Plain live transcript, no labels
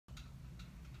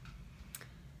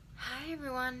Hi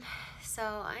everyone. So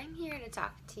I'm here to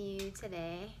talk to you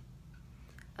today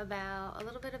about a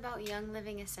little bit about Young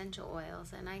Living essential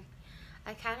oils, and I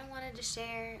kind of wanted to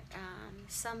share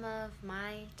some of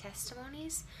my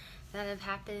testimonies that have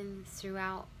happened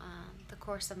throughout the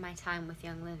course of my time with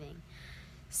Young Living.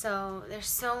 So there's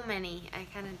so many, I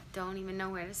kind of don't even know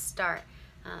where to start.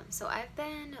 So I've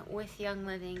been with Young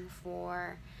Living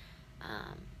for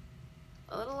um,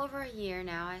 a little over a year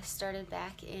now. I started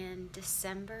back in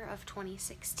December of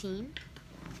 2016,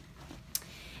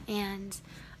 and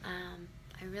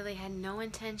I really had no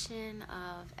intention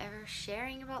of ever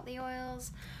sharing about the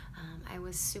oils. I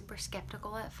was super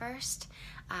skeptical at first.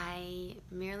 I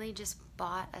merely just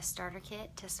bought a starter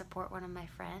kit to support one of my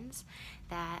friends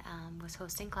that was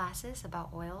hosting classes about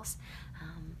oils.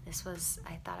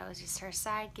 I thought it was just her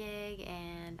side gig,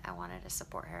 and I wanted to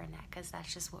support her in that because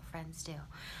that's just what friends do.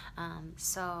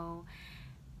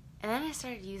 And then I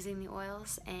started using the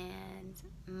oils, and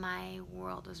my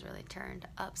world was really turned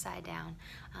upside down.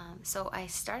 So I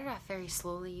started off very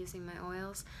slowly using my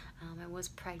oils. I was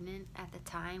pregnant at the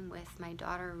time with my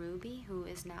daughter Ruby, who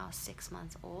is now 6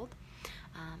 months old.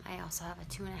 I also have a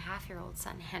 2.5-year-old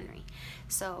son, Henry.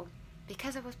 So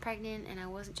because I was pregnant and I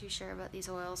wasn't too sure about these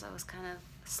oils, I was kind of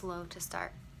slow to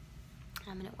start.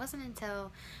 And it wasn't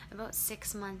until about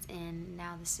 6 months in,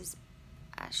 now this is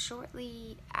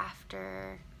shortly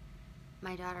after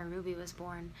my daughter Ruby was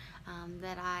born,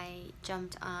 that I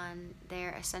jumped on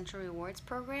their Essential Rewards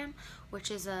program, which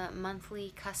is a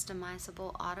monthly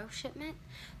customizable auto shipment.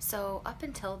 So up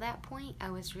until that point,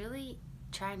 I was really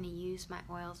trying to use my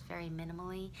oils very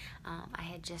minimally. I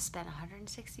had just spent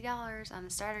 $160 on a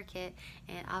starter kit,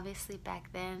 and obviously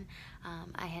back then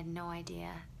I had no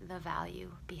idea the value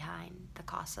behind the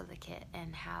cost of the kit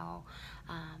and how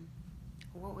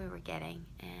what we were getting.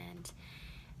 And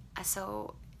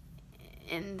so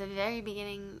in the very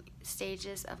beginning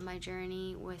stages of my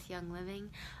journey with Young Living,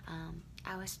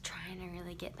 I was trying to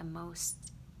really get the most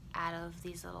out of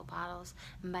these little bottles.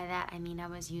 And by that I mean I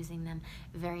was using them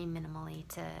very minimally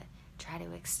to try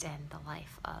to extend the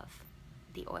life of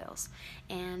the oils.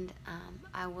 And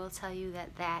I will tell you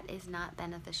that that is not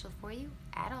beneficial for you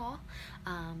at all.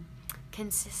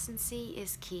 Consistency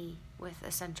is key with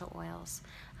essential oils.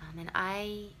 And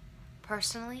I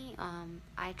personally,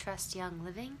 I trust Young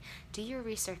Living. Do your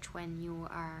research when you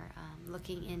are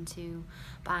looking into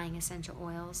buying essential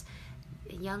oils.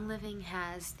 Young Living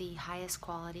has the highest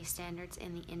quality standards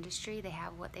in the industry. They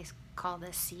have what they call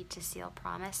the Seed to Seal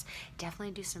promise.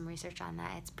 Definitely do some research on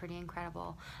that. It's pretty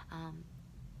incredible.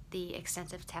 The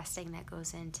extensive testing that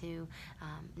goes into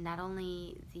not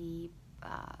only the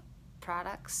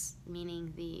products,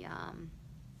 meaning the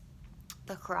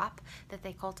crop that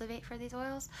they cultivate for these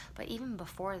oils, but even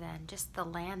before then, just the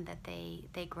land that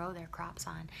they grow their crops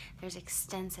on. There's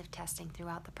extensive testing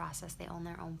throughout the process. They own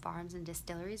their own farms and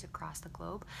distilleries across the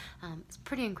globe. It's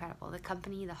pretty incredible. The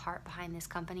company, the heart behind this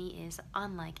company is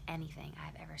unlike anything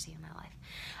I've ever seen in my life.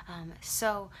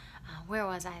 Where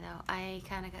was I though? I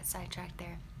kind of got sidetracked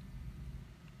there.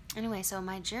 Anyway, so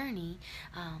my journey,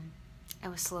 I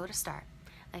was slow to start,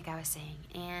 like I was saying,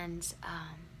 and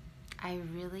I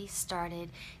really started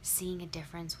seeing a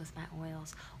difference with my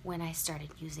oils when I started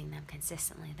using them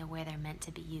consistently, the way they're meant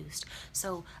to be used.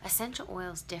 So essential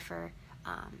oils differ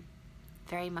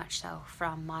very much so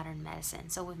from modern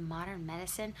medicine. So with modern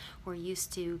medicine, we're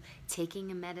used to taking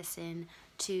a medicine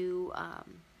to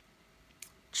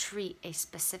treat a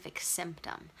specific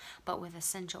symptom. But with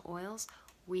essential oils,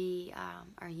 we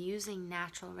are using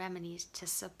natural remedies to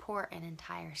support an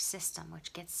entire system,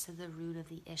 which gets to the root of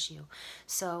the issue.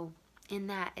 So in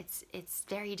that, it's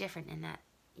very different in that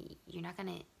you're not going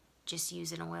to just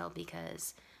use an oil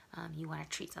because you want to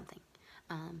treat something.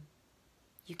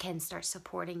 You can start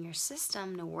supporting your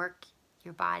system to work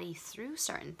your body through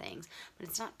certain things, but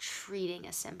it's not treating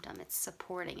a symptom, it's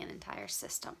supporting an entire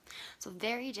system. So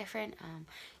very different.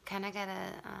 Kind of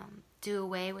gotta do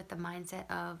away with the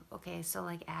mindset of, okay, so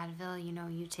like Advil, you know,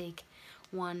 you take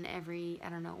one every, I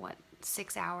don't know what,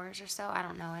 6 hours or so. I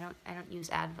don't know. I don't use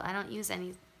Advil. I don't use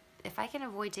any. If I can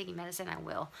avoid taking medicine, I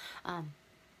will.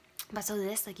 But so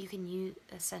this, like, you can use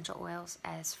essential oils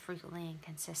as frequently and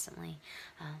consistently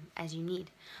as you need.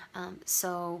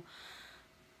 So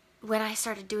when I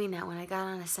started doing that, when I got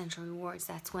on Essential Rewards,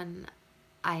 that's when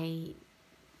I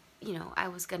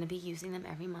was going to be using them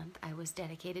every month. I was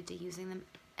dedicated to using them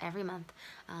every month,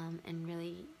 and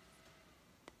really,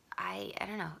 I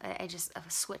don't know, I just, a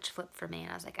switch flipped for me,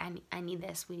 and I was like, I need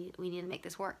this, we need to make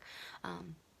this work.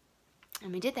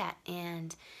 And we did that,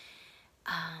 and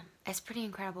It's pretty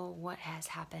incredible what has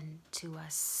happened to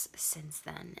us since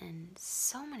then in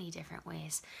so many different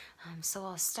ways. So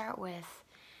I'll start with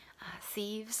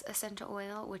Thieves essential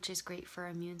oil, which is great for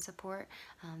immune support.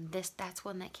 That's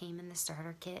one that came in the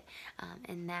starter kit,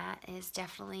 and that is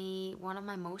definitely one of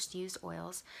my most used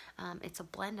oils. It's a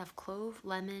blend of clove,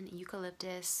 lemon,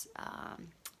 eucalyptus,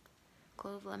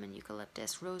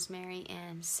 rosemary,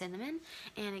 and cinnamon,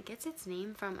 and it gets its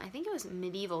name from, I think it was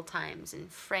medieval times in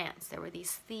France. There were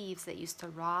these thieves that used to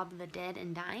rob the dead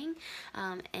and dying,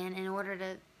 and in order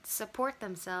to support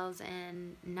themselves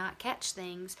and not catch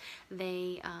things,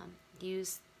 they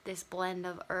use this blend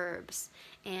of herbs,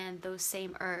 and those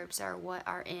same herbs are what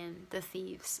are in the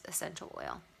Thieves essential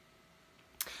oil.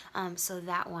 So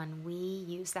that one, we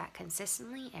use that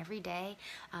consistently every day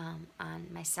on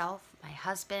myself, my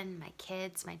husband, my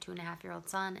kids, my 2.5-year-old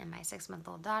son, and my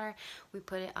 6-month-old daughter. We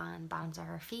put it on bottoms of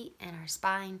our feet and our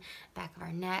spine, back of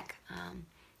our neck,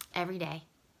 every day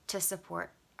to support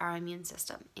our immune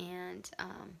system. And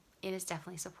it has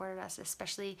definitely supported us,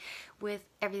 especially with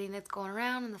everything that's going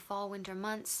around in the fall, winter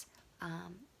months.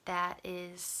 That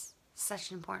is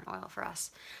such an important oil for us.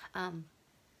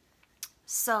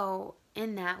 So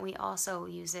in that, we also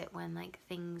use it when like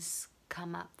things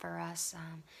come up for us.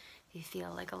 If you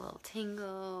feel like a little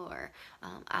tingle, or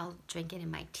I'll drink it in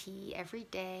my tea every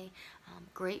day.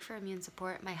 Great for immune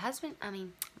support. My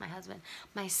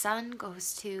son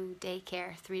goes to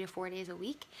daycare 3 to 4 days a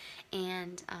week,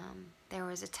 and there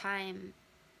was a time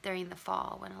during the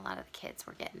fall when a lot of the kids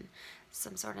were getting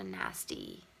some sort of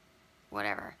nasty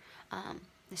whatever.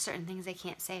 There's certain things I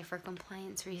can't say for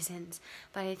compliance reasons,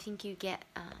 but I think you get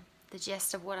the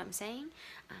gist of what I'm saying.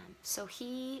 So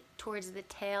he, towards the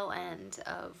tail end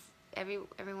of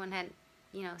everyone had,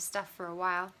 stuff for a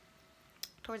while.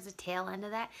 Towards the tail end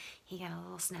of that, he got a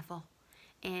little sniffle,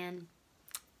 and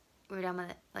we were done with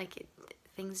it. Like,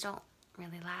 things don't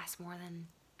really last more than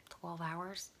 12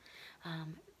 hours.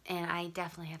 And I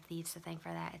definitely have Thieves to thank for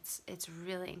that. It's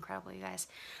really incredible, you guys.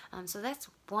 So that's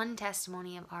one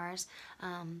testimony of ours.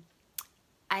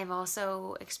 I've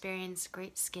also experienced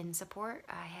great skin support.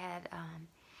 I had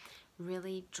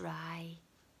really dry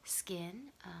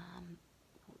skin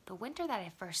the winter that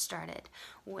I first started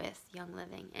with Young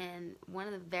Living, and one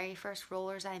of the very first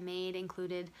rollers I made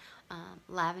included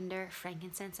lavender,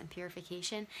 frankincense, and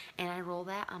purification, and I roll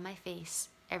that on my face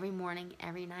every morning,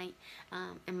 every night,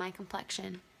 and my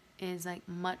complexion is like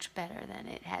much better than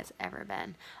it has ever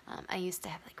been. I used to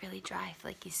have like really dry,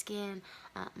 flaky skin.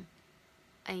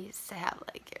 I used to have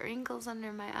like wrinkles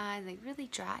under my eyes, like really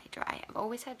dry. I've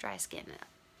always had dry skin.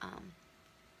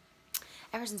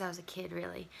 Ever since I was a kid,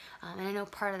 really. And I know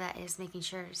part of that is making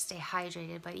sure to stay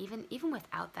hydrated, but even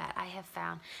without that, I have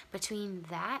found between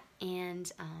that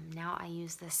and now I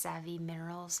use the Savvy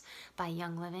Minerals by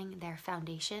Young Living, their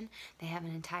foundation. They have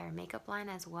an entire makeup line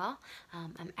as well.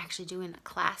 I'm actually doing a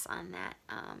class on that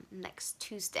next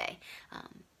Tuesday,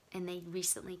 and they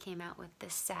recently came out with the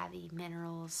Savvy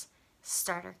Minerals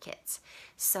starter kits.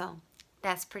 So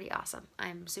that's pretty awesome.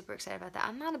 I'm super excited about that.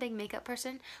 I'm not a big makeup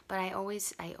person, but I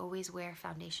always wear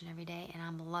foundation every day, and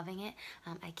I'm loving it.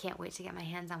 I can't wait to get my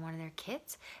hands on one of their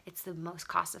kits. It's the most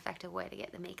cost-effective way to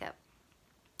get the makeup.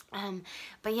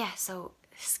 But yeah, so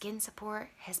skin support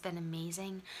has been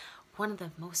amazing. One of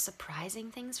the most surprising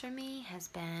things for me has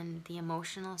been the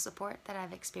emotional support that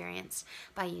I've experienced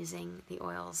by using the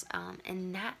oils.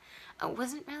 And that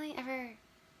wasn't really ever,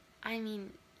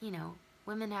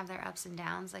 women have their ups and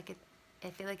downs. I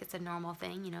feel like it's a normal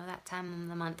thing, that time of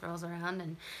the month rolls around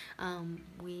and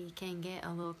we can get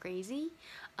a little crazy.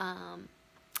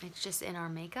 It's just in our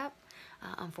makeup,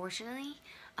 unfortunately.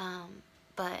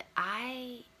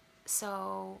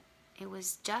 So it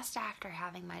was just after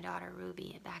having my daughter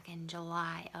Ruby back in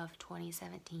July of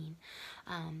 2017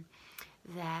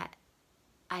 that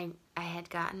I had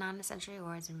gotten on Essential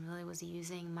Rewards and really was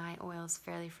using my oils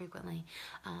fairly frequently.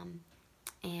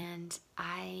 And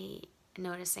I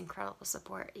noticed incredible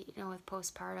support. With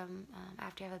postpartum,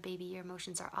 after you have a baby, your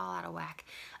emotions are all out of whack.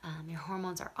 Your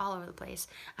hormones are all over the place.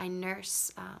 I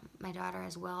nurse my daughter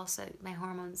as well, so my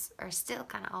hormones are still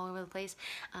kind of all over the place.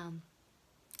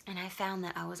 And I found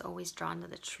that I was always drawn to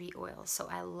the tree oils. So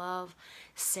I love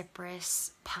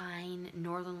cypress, pine,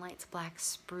 northern lights, black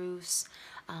spruce,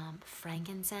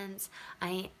 frankincense.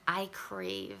 I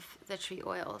crave the tree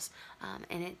oils,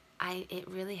 and it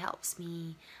really helps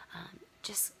me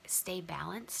just stay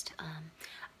balanced.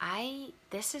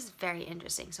 This is very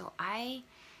interesting. So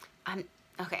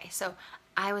so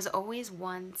I was always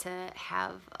one to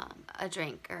have a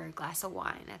drink or a glass of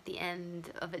wine at the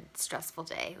end of a stressful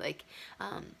day.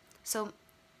 So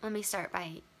let me start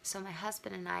by So my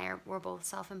husband and I were both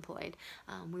self-employed.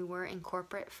 We were in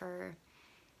corporate for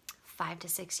 5 to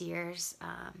 6 years,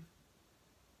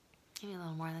 maybe a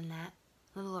little more than that,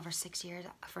 a little over 6 years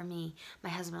for me. My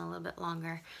husband a little bit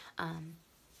longer.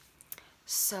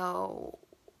 So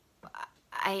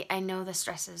I know the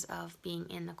stresses of being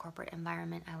in the corporate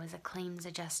environment. I was a claims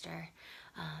adjuster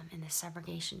in the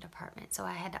subrogation department, so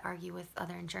I had to argue with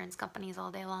other insurance companies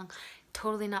all day long.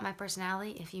 Totally not my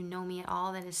personality. If you know me at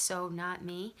all, that is so not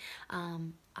me.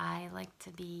 I like to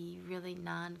be really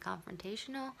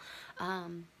non-confrontational,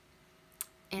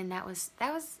 and there was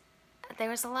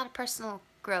a lot of personal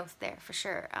growth there for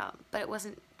sure, but it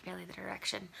wasn't really the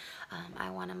direction I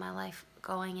wanted my life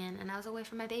going in, and I was away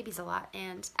from my babies a lot.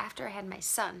 And after I had my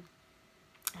son,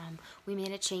 we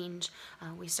made a change.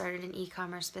 We started an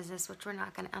e-commerce business, which I'm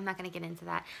not gonna get into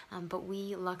that, but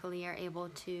we luckily are able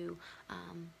to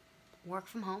work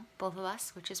from home, both of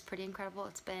us, which is pretty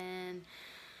incredible.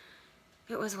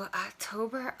 It was what,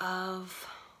 October of,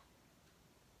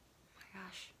 oh my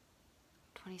gosh,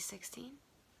 2016?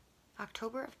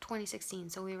 October of 2016.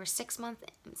 So we were 6 months,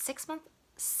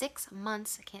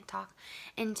 I can't talk,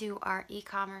 into our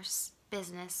e-commerce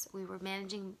business. We were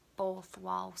managing both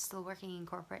while still working in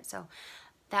corporate. So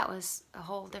that was a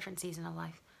whole different season of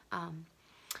life.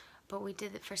 But we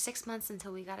did it for 6 months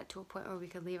until we got it to a point where we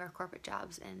could leave our corporate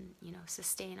jobs and, you know,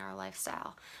 sustain our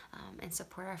lifestyle and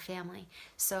support our family.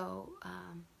 So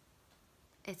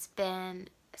it's been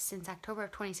since October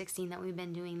of 2016 that we've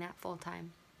been doing that full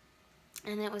time.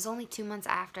 And it was only 2 months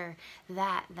after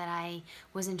that I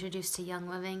was introduced to Young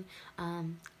Living.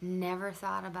 Never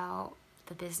thought about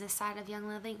the business side of Young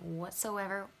Living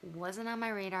whatsoever. Wasn't on my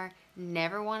radar.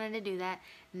 Never wanted to do that.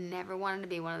 Never wanted to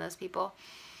be one of those people.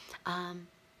 And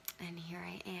here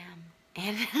I am.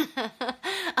 And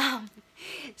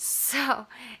so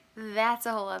that's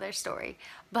a whole other story.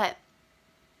 But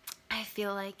I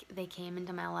feel like they came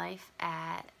into my life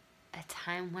at a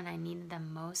time when I needed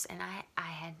them most, and I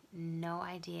had no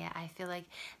idea. I feel like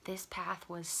this path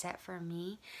was set for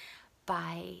me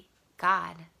by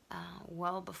God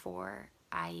well before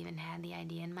I even had the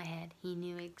idea in my head. He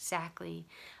knew exactly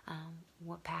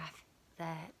what path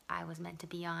that I was meant to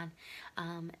be on,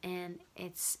 and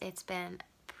it's been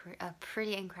a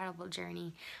pretty incredible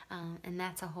journey, and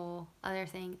that's a whole other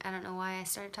thing. I don't know why I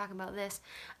started talking about this,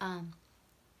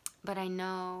 but I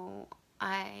know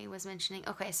I was mentioning,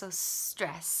 okay, so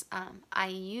stress. I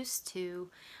used to,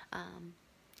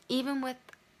 even with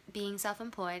being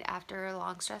self-employed, after a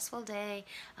long stressful day,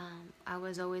 I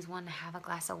was always one to have a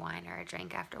glass of wine or a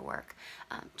drink after work.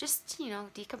 Just, you know,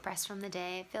 decompress from the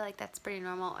day. I feel like that's pretty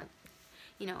normal.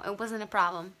 You know, it wasn't a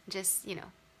problem. Just, you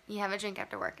know, you have a drink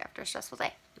after work after a stressful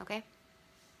day, okay?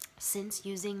 Since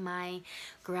using my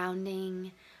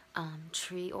grounding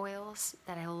tree oils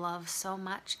that I love so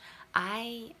much,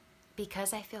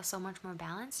 because I feel so much more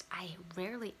balanced, I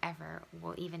rarely ever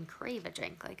will even crave a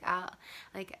drink.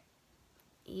 Like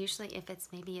usually if it's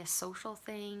maybe a social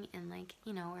thing and, like,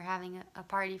 you know, we're having a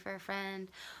party for a friend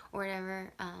or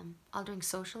whatever, I'll drink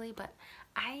socially, but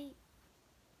I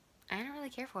don't really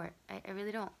care for it. I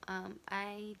really don't.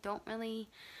 I don't really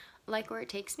like where it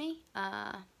takes me.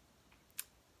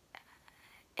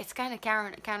 It's kind of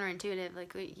counterintuitive.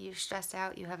 Like, you're stressed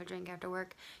out, you have a drink after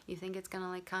work, you think it's gonna,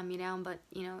 like, calm you down, but,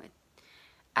 you know,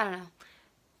 I don't know.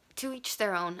 To each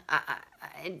their own.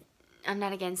 I'm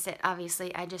not against it,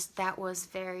 obviously. That was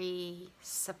very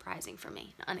surprising for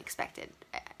me, unexpected.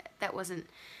 That wasn't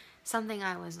something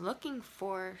I was looking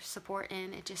for support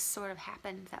in. It just sort of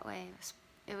happened that way.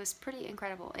 It was pretty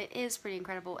incredible. It is pretty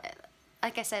incredible.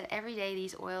 Like I said, every day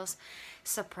these oils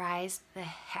surprise the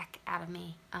heck out of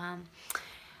me.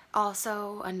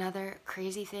 Also, another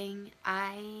crazy thing,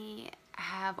 I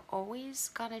have always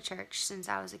gone to church since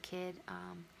I was a kid,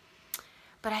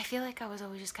 but I feel like I was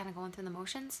always just kind of going through the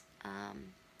motions,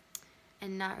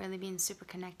 and not really being super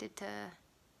connected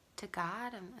to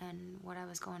God and what I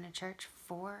was going to church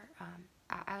for.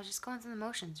 I was just going through the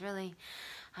motions, really,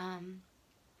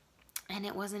 and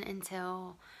it wasn't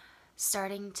until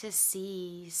starting to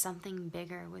see something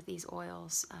bigger with these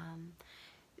oils.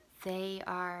 They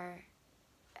are,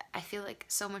 I feel like,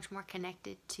 so much more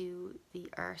connected to the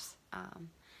earth.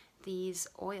 These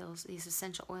oils, these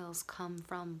essential oils, come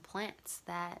from plants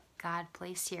that God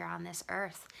placed here on this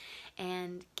earth,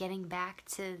 and getting back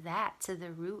to that, to the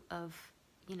root of,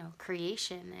 you know,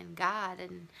 creation and God,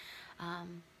 and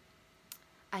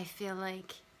I feel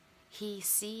like He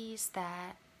sees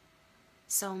that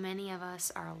so many of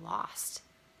us are lost,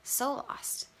 so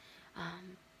lost,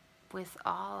 with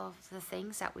all of the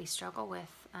things that we struggle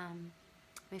with.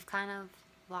 We've kind of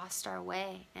lost our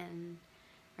way, and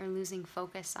or losing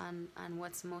focus on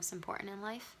what's most important in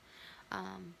life.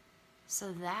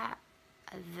 So that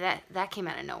came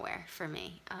out of nowhere for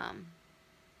me.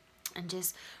 And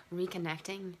just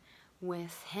reconnecting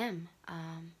with him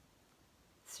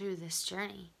through this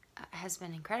journey has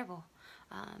been incredible.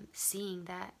 Seeing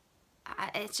that,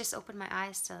 it's just opened my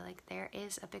eyes to, like, there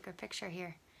is a bigger picture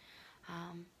here.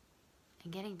 And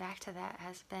getting back to that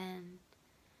has been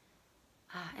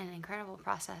an incredible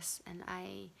process. And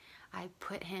I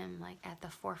put him, like, at the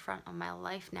forefront of my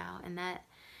life now. And that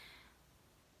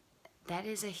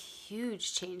is a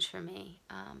huge change for me.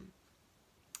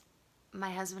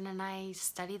 My husband and I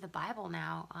study the Bible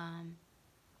now.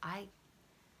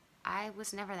 I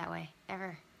was never that way,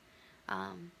 ever.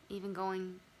 Even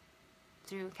going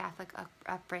through a Catholic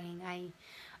upbringing, I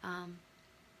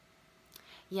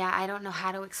don't know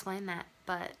how to explain that,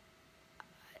 but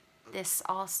this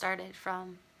all started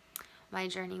from my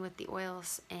journey with the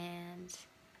oils, and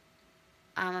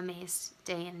I'm amazed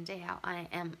day in and day out. I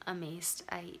am amazed.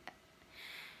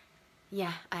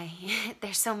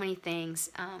 There's so many things.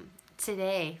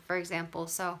 Today, for example,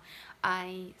 so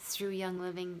through Young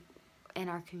Living in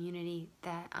our community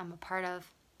that I'm a part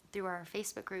of, through our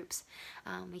Facebook groups,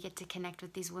 we get to connect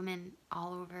with these women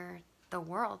all over the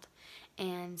world.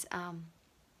 And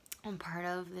I'm part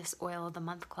of this Oil of the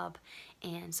Month club.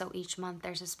 And so each month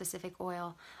there's a specific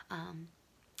oil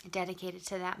dedicated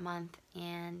to that month.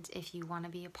 And if you want to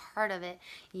be a part of it,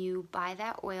 you buy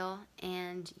that oil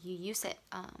and you use it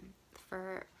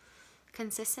for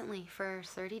consistently for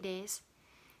 30 days.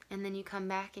 And then you come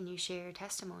back and you share your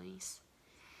testimonies.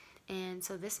 And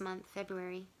so this month,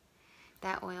 February,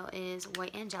 that oil is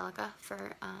White Angelica.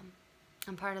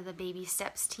 I'm part of the Baby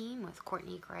Steps team with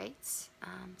Courtney Greitz.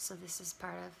 So this is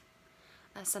part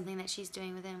of something that she's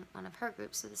doing within one of her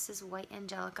groups. So this is White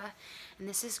Angelica, and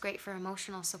this is great for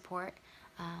emotional support.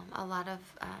 A lot of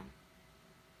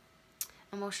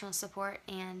emotional support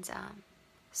and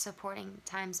supporting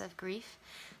times of grief.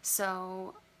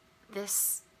 So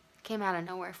this came out of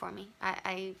nowhere for me.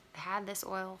 I had this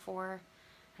oil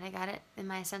and I got it in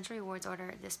my Essential Rewards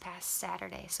order this past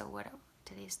Saturday. So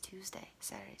today's Tuesday,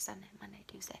 Saturday, Sunday, Monday,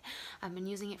 Tuesday. I've been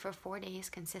using it for 4 days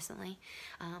consistently.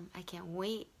 I can't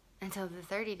wait until the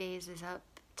 30 days is up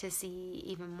to see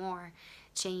even more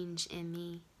change in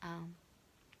me.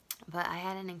 But I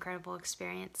had an incredible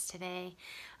experience today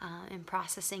in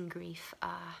processing grief.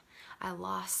 I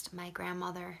lost my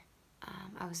grandmother.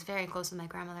 I was very close with my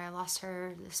grandmother. I lost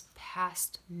her this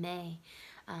past May.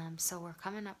 So we're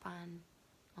coming up on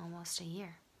almost a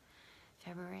year.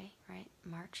 February, right?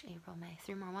 March, April, May.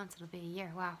 3 more months, it'll be a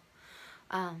year. Wow.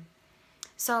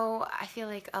 So I feel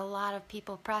like a lot of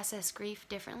people process grief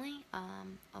differently.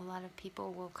 A lot of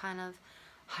people will kind of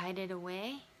hide it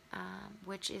away,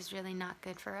 which is really not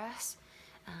good for us,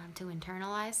 to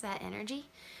internalize that energy.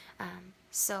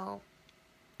 So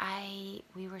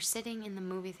we were sitting in the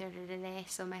movie theater today.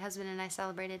 So my husband and I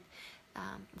celebrated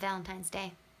Valentine's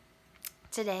Day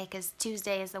today, because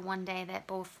Tuesday is the one day that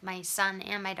both my son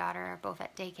and my daughter are both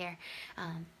at daycare.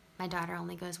 My daughter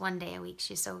only goes 1 day a week.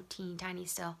 She's so teeny tiny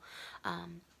still.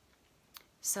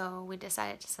 So we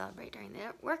decided to celebrate during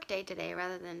the work day today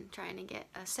rather than trying to get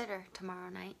a sitter tomorrow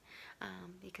night,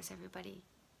 because everybody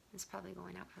is probably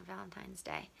going out for Valentine's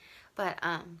Day. But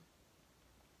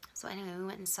so anyway, we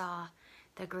went and saw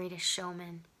The Greatest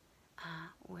Showman,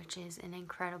 which is an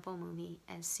incredible movie.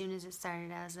 As soon as it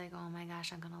started, I was like, oh my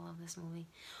gosh, I'm gonna love this movie.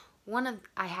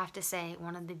 I have to say,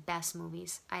 one of the best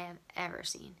movies I have ever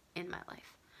seen in my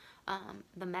life.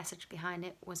 The message behind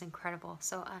it was incredible.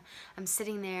 So I'm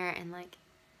sitting there and, like,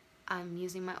 I'm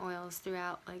using my oils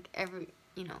throughout, like,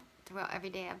 throughout every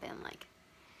day. I've been, like,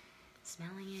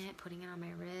 smelling it, putting it on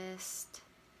my wrist,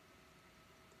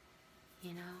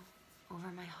 over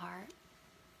my heart,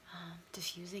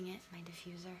 diffusing it, my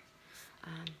diffuser.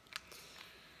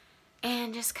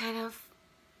 And just kind of,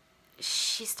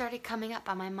 she started coming up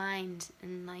on my mind,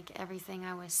 and, like, everything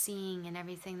I was seeing and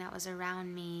everything that was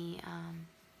around me,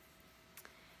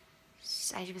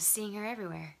 I was seeing her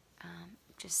everywhere.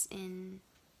 Just in,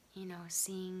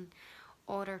 seeing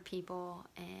older people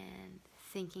and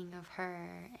thinking of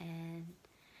her, and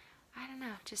I don't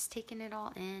know, just taking it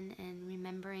all in and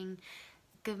remembering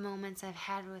good moments I've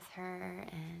had with her.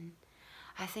 And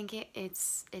I think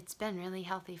it's been really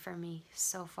healthy for me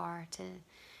so far to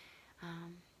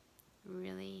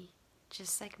really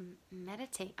just, like,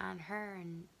 meditate on her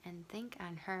and think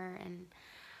on her. And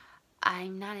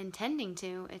I'm not intending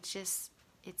to.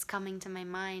 It's coming to my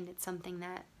mind. It's something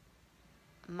that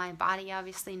my body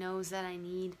obviously knows that I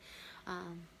need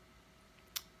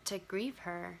to grieve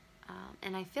her.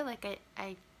 And I feel like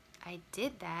I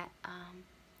did that.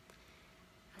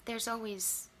 but there's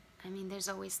always, I mean, there's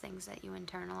always things that you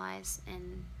internalize,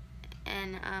 and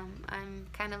I'm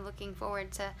kind of looking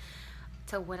forward to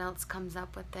what else comes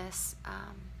up with this,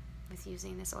 with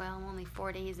using this oil. I'm only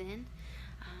 4 days in.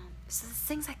 So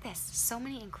things like this, so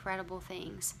many incredible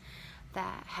things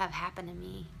that have happened to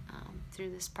me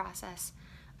through this process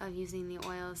of using the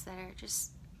oils that are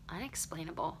just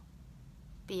unexplainable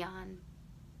beyond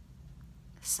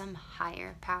some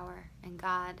higher power and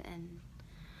God, and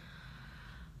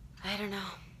I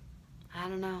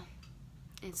don't know.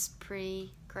 It's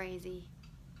pretty crazy.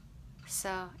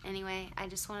 So anyway, I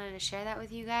just wanted to share that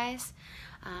with you guys.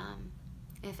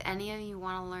 If any of you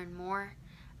want to learn more,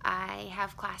 I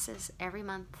have classes every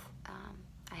month.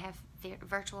 I have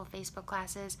virtual Facebook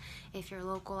classes. If you're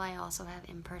local, I also have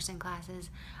in-person classes.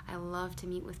 I love to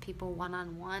meet with people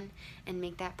one-on-one and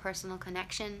make that personal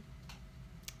connection.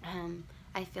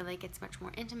 I feel like it's much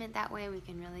more intimate that way. We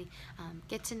can really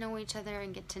get to know each other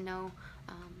and get to know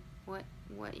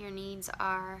what your needs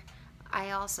are.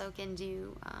 I also can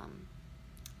do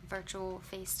virtual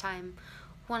FaceTime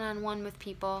one-on-one with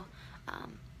people.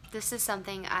 This is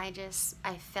something I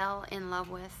fell in love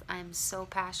with. I'm so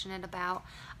passionate about.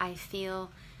 I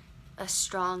feel a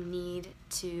strong need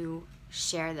to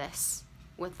share this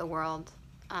with the world.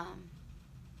 And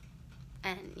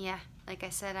yeah, like I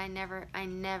said, I never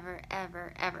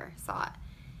ever thought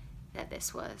that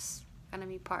this was gonna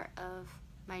be part of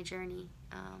my journey.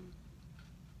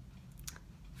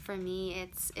 For me,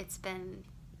 it's been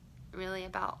really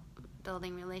about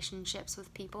building relationships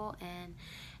with people and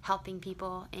helping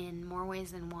people in more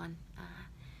ways than one,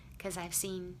 because I've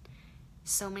seen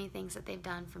so many things that they've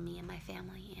done for me and my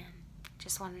family, and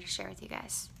just wanted to share with you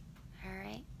guys. All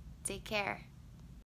right, take care.